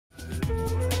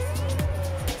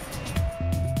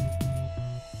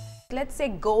let's say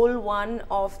goal 1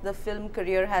 of the film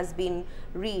career has been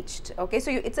reached. Okay,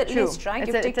 so it's a list, right?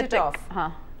 You've ticked it off.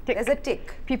 Tick. There's a tick.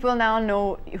 People now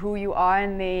know who you are,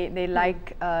 and they like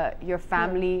your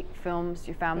family films,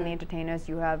 your family entertainers.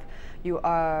 You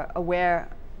are aware.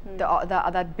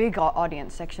 That big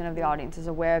audience section of the audience is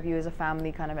aware of you as a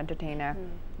family kind of entertainer.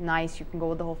 Nice, you can go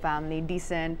with the whole family,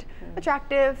 decent,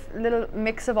 attractive, little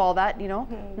mix of all that, you know,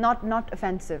 not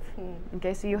offensive.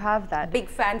 Okay, so you have that. Big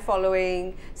fan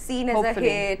following, seen as a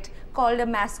hit, called a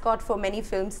mascot for many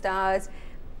film stars,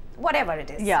 whatever it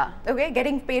is. Yeah. Okay,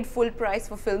 getting paid full price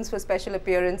for films for special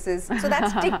apperances. So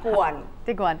that's tick 1.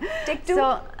 Tick 1. Tick 2? So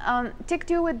tick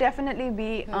 2 would definitely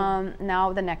be now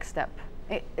the next step.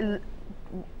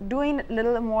 Doing a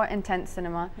little more intense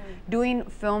cinema, doing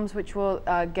films which will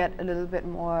get a little bit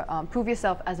more, prove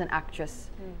yourself as an actress.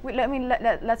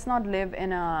 Let's not live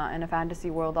in a fantasy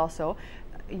world also.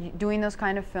 Doing those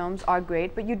kind of films are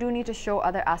great, but you do need to show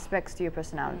other aspects to your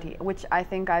personality, which I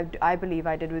think I believe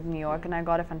I did with New York, and I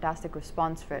got a fantastic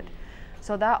response for it.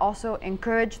 So that also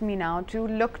encouraged me now to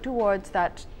look towards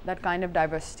that kind of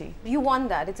diversity. You want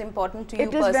that, it's important to you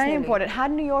personally. It is very important.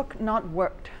 Had New York not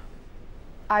worked,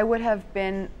 I would have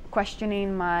been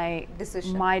questioning my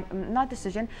decision. I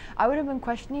would have been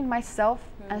questioning myself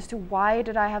as to why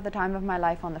did I have the time of my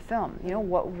life on the film? You know,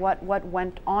 what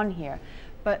went on here?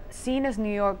 But seeing as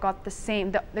New York got the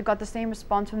same, they got the same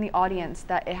response from the audience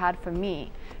that it had from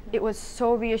me, it was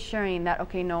so reassuring that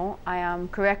okay, no, I am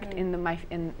correct in my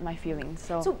feelings.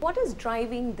 So what is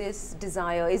driving this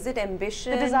desire? Is it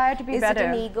ambition? The desire to be better. Is it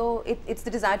an ego? It's the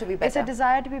desire to be better. It's a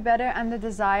desire to be better, and the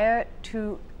desire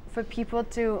for people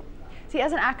to see,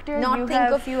 as an actor, not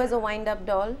think of you as a wind-up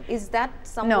doll. Is that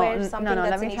somewhere something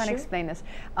that's let me try and explain this.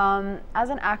 As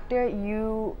an actor,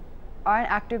 you are an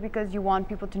actor because you want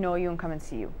people to know you and come and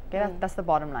see you. Okay, that's the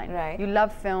bottom line. Right. You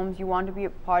love films. You want to be a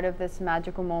part of this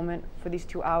magical moment for these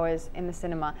 2 hours in the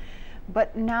cinema.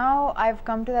 But now I've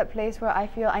come to that place where I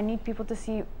feel I need people to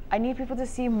see. I need people to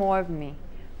see more of me.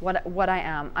 What I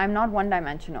am. I'm not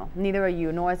one-dimensional. Neither are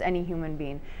you, nor is any human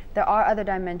being. There are other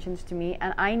dimensions to me,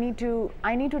 and I need to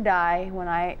die when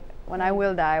I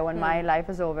will die, when my life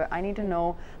is over. I need to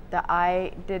know that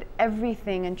I did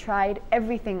everything and tried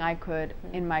everything I could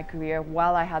in my career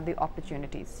while I had the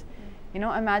opportunities. You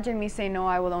know, imagine me saying, no,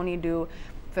 I will only do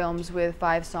films with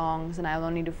 5 songs, and I'll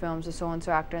only do films with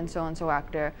so-and-so actor and so-and-so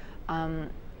actor.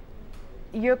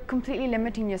 You're completely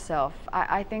limiting yourself.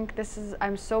 I think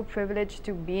I'm so privileged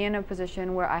to be in a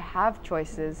position where I have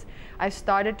choices. I've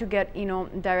started to get, you know,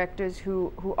 directors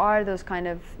who are those kind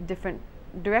of different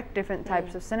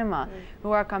types of cinema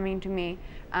who are coming to me,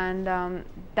 and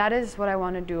that is what I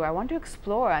want to do. I want to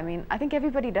explore. I mean, I think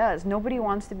everybody does. Nobody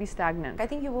wants to be stagnant. I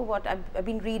think you were what, I've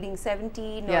been reading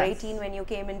 17 or 18 when you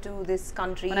came into this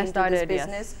country, when I started, this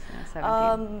business. Yes,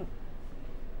 17.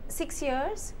 6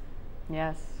 years?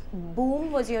 Yes.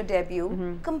 Boom was your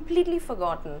debut, completely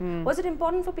forgotten. Was it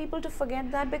important for people to forget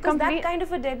that? Because that kind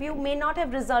of a debut may not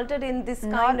have resulted in this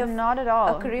kind of not at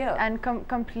all. a career. And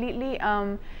completely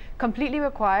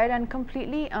required, and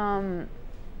completely,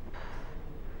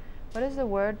 what is the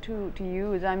word to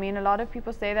use? I mean, a lot of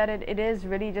people say that it is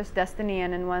really just destiny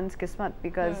and in one's kismat,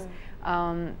 because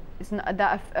it's not,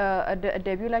 that a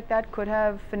debut like that could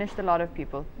have finished a lot of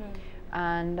people.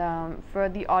 And for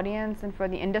the audience and for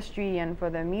the industry and for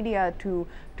the media to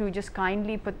just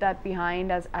kindly put that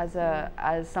behind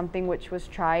as something which was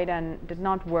tried and did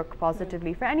not work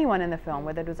positively for anyone in the film,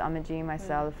 whether it was Amaji,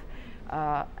 myself,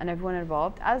 and everyone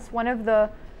involved, as one of the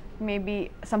maybe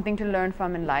something to learn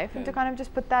from in life, and to kind of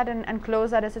just put that in and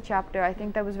close that as a chapter. I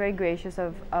think that was very gracious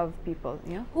of people.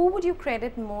 Yeah. Who would you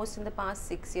credit most in the past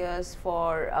 6 years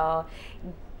for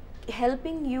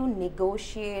helping you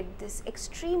negotiate this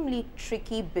extremely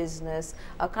tricky business,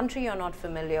 a country you're not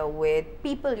familiar with,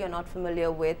 people you're not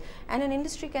familiar with, and an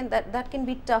industry that can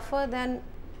be tougher than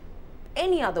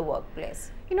any other workplace?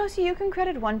 You know, see, you can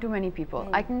credit one too many people.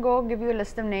 I can go give you a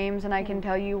list of names, and I can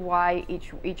tell you why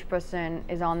each person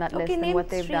is on that list and what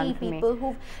they've done for me. People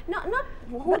who've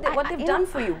what they've done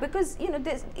for you, because you know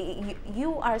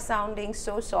you are sounding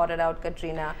so sorted out,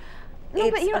 Katrina. No,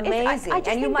 it's but, you know, amazing,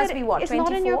 and you must be what, 24? It's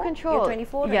not in your control. You're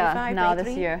 24, 25, yeah, now 23?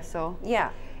 this year, so yeah.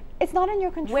 It's not in your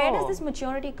control. Where does this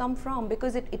maturity come from?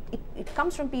 Because it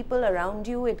comes from people around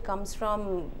you, it comes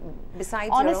from besides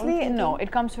honestly, your own thinking? No,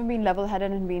 it comes from being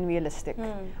level-headed and being realistic.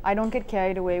 I don't get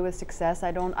carried away with success.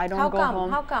 I don't go home.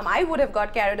 How come? I would have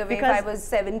got carried away if I was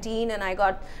 17 and I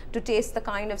got to taste the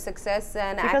kind of success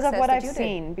and because access of what that I've you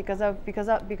seen, did. because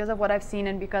of what I've seen,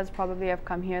 and because probably I've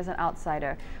come here as an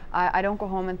outsider. I don't go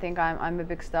home and think I'm a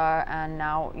big star, and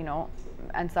now, you know,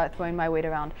 and start throwing my weight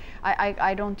around.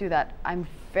 I don't do that. I'm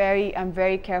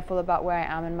very careful about where I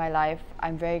am in my life.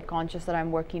 I'm very conscious that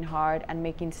I'm working hard and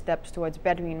making steps towards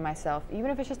bettering myself,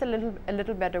 even if it's just a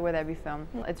little better with every film.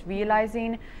 It's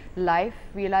realizing life,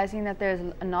 realizing that there's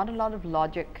not a lot of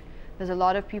logic. There's a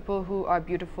lot of people who are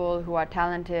beautiful, who are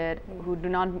talented, who do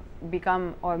not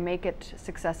become or make it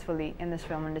successfully in this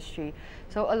film industry.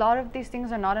 So a lot of these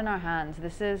things are not in our hands.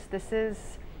 This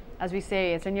is, as we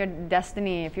say, it's in your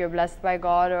destiny. If you're blessed by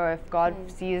God, or if God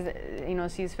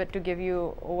sees fit to give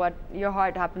you what your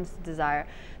heart happens to desire.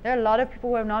 There are a lot of people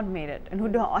who have not made it and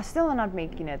who are still not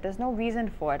making it. There's no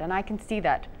reason for it, and I can see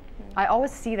that. I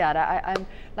always see that. I'm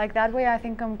like that way. I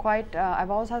think I'm quite.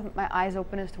 I've always had my eyes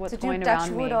open as to what's going around me.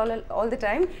 So do you touch wood all the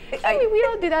time? We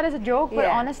don't do that as a joke, but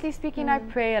honestly speaking, I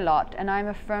pray a lot, and I'm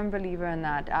a firm believer in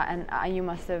that. You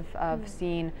must have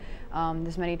seen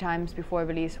this many times before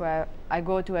release, where I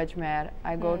go to Ajmer,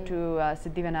 I go to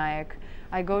Siddhivinayak,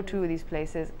 I go to these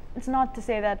places. It's not to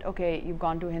say that okay, you've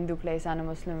gone to a Hindu place and a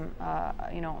Muslim,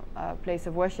 place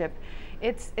of worship.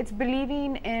 It's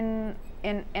believing in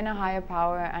a higher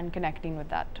power and connecting with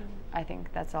that. I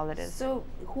think that's all it is. So,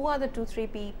 who are the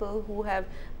 2-3 people who have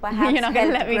perhaps You're not going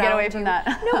to let me get away from that.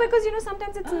 No, because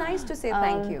sometimes it's nice to say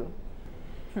thank you.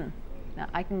 Now,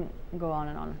 I can go on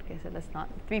and on. Okay, so that's not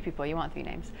 3 people. You want 3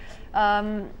 names.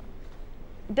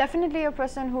 Definitely a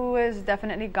person who has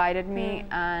definitely guided me,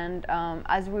 and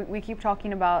as we keep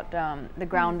talking about the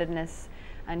groundedness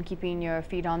and keeping your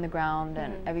feet on the ground,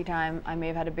 and every time I may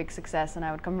have had a big success and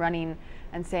I would come running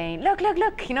and saying, look,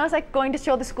 it's like going to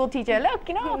show the school teacher, look,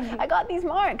 I got these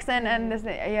marks, and this,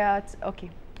 it's okay,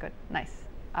 good, nice,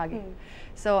 Agi.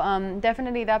 So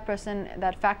definitely that person,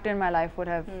 that factor in my life would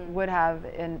have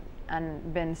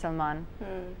been Salman.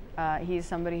 He's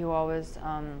somebody who always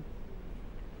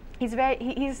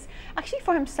he's actually,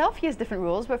 for himself he has different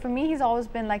rules, but for me he's always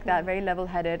been like that, very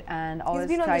level-headed, and always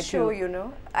he's been on the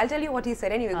show, I'll tell you what he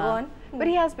said anyway. Go on. But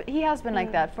he has been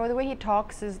like that. For the way he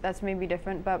talks, that's maybe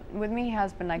different, but with me he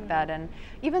has been like that. And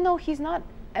even though he's not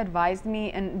advised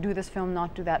me and do this film,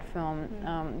 not do that film,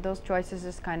 those choices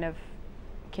just kind of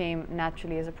came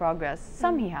naturally as a progress.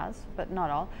 Some he has, but not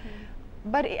all.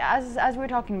 But as we're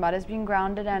talking about, as being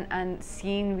grounded and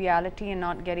seeing reality and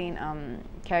not getting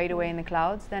carried away in the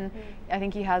clouds, then I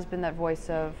think he has been that voice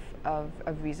of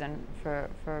reason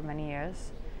for many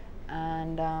years.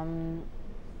 And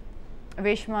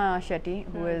Reshma Shetty,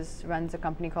 who runs a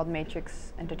company called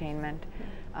Matrix Entertainment,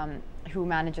 who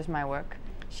manages my work.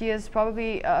 She is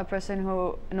probably a person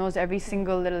who knows every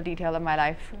single little detail of my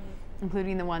life,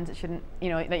 including the ones that shouldn't,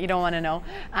 that you don't want to know.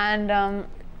 And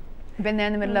been there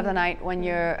in the middle of the night when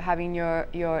you're having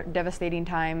your devastating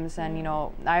times, and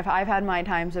I've had my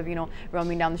times of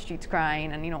roaming down the streets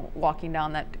crying, and walking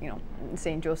down that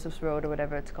St. Joseph's Road or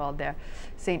whatever it's called there,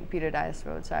 St. Peter Dias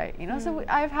Road, sorry, so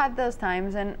I've had those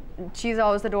times, and she's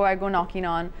always the door I go knocking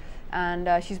on,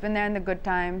 and she's been there in the good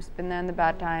times, been there in the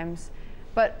bad times.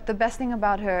 But the best thing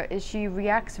about her is she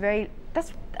reacts I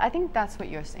think that's what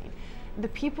you're saying. The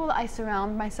people I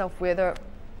surround myself with, or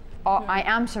I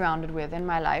am surrounded with in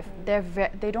my life,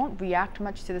 they don't react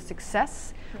much to the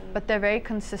success, but they're very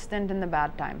consistent in the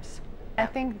bad times. I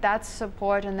think that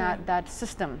support and that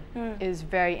system is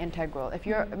very integral. If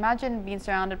you're imagine being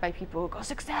surrounded by people who go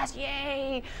success,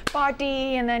 yay,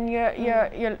 party, and then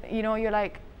you're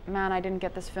like, man, I didn't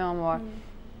get this film, or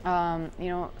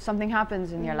something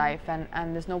happens in your life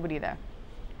and there's nobody there.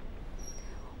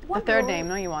 The third name,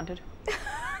 no, you wanted.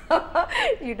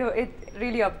 It's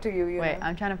really up to you. Wait,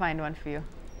 I'm trying to find one for you.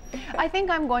 I think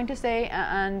I'm going to say,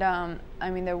 and I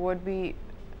mean, there would be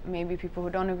maybe people who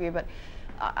don't agree, but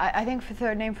I think the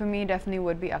third name for me definitely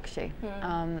would be Akshay.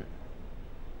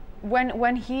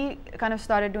 When he kind of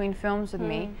started doing films with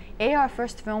me, our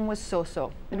first film was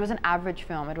so-so. It was an average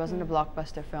film. It wasn't a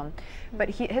blockbuster film. But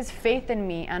his faith in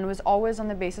me, and was always on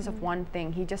the basis of one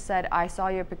thing. He just said, I saw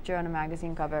your picture on a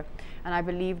magazine cover, and I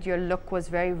believed your look was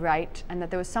very right, and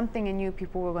that there was something in you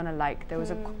people were going to like. There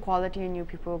was a quality in you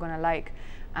people were going to like.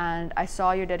 And I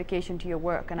saw your dedication to your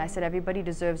work, and I said, everybody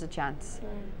deserves a chance.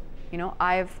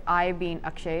 I being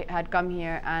Akshay, had come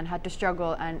here and had to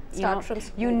struggle, and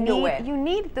you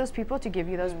need those people to give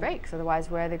you those breaks, otherwise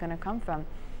where are they going to come from?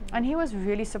 And he was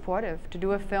really supportive to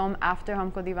do a film after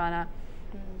Humko Deewana,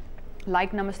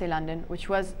 like Namaste London, which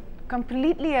was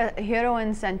completely a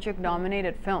heroine-centric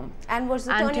dominated film. And was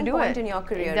the turning point in your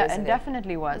career, isn't it?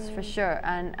 Definitely was, for sure.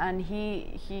 And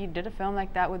he did a film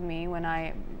like that with me when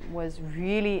I was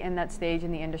really in that stage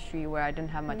in the industry where I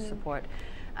didn't have much support.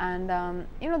 And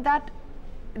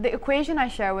the equation I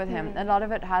share with him, a lot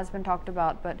of it has been talked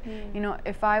about, but you know,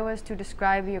 if I was to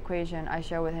describe the equation I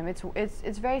share with him,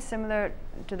 it's very similar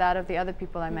to that of the other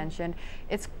people I mentioned.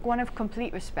 It's one of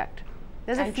complete respect.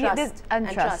 There's and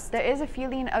trust. There is a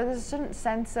feeling, there's a certain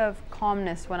sense of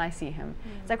calmness when I see him.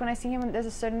 It's like when I see him, there's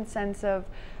a certain sense of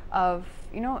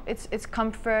you know, it's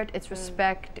comfort, it's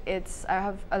respect. I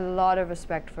have a lot of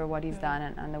respect for what he's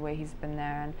done and the way he's been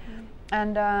there.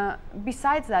 And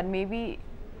besides that, maybe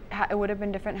it would have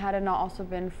been different had it not also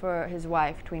been for his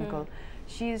wife, Twinkle.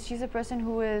 She's a person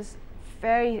who is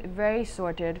very, very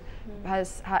sorted,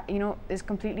 you know, is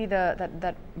completely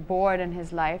that bored in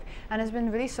his life, and has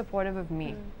been really supportive of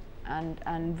me,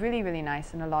 and really, really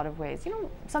nice in a lot of ways. You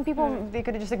know, some people, they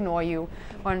could just ignore you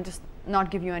or just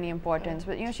not give you any importance,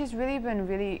 but you know, she's really been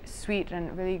really sweet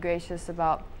and really gracious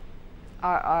about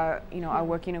our you know, our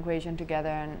working equation together,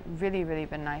 and really, really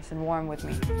been nice and warm with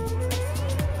me.